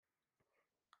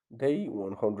Day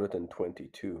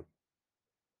 122.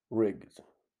 Rigged.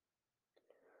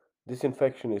 This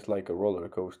infection is like a roller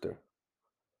coaster.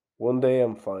 One day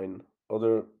I'm fine,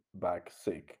 other back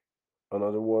sick.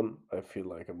 Another one I feel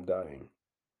like I'm dying.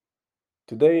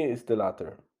 Today is the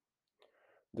latter.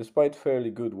 Despite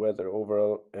fairly good weather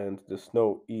overall and the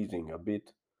snow easing a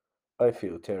bit, I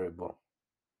feel terrible.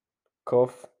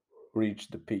 Cough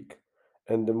reached the peak,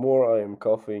 and the more I am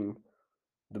coughing,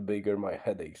 the bigger my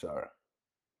headaches are.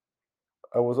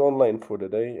 I was online for the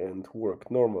day and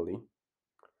worked normally,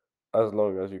 as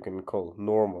long as you can call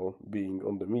normal being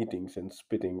on the meetings and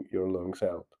spitting your lungs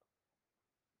out.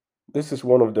 This is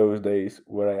one of those days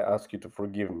where I ask you to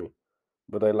forgive me,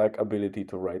 but I lack ability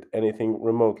to write anything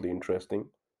remotely interesting,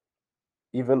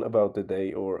 even about the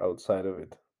day or outside of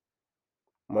it.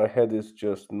 My head is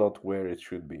just not where it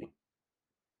should be.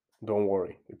 Don't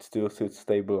worry, it still sits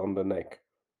stable on the neck.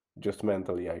 Just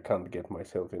mentally, I can't get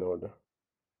myself in order.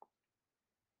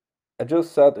 I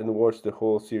just sat and watched the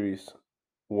whole series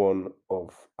one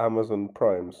of Amazon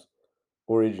Prime's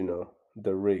original,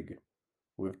 The Rig,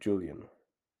 with Julian.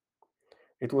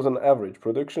 It was an average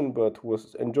production, but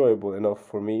was enjoyable enough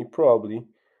for me, probably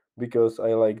because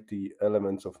I like the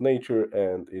elements of nature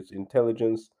and its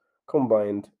intelligence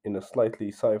combined in a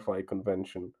slightly sci fi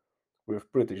convention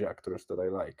with British actors that I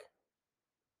like.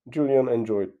 Julian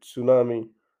enjoyed Tsunami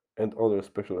and other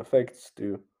special effects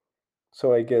too,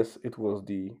 so I guess it was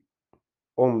the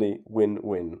only win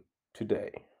win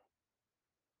today.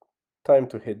 Time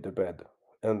to hit the bed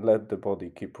and let the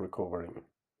body keep recovering.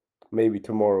 Maybe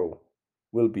tomorrow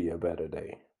will be a better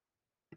day.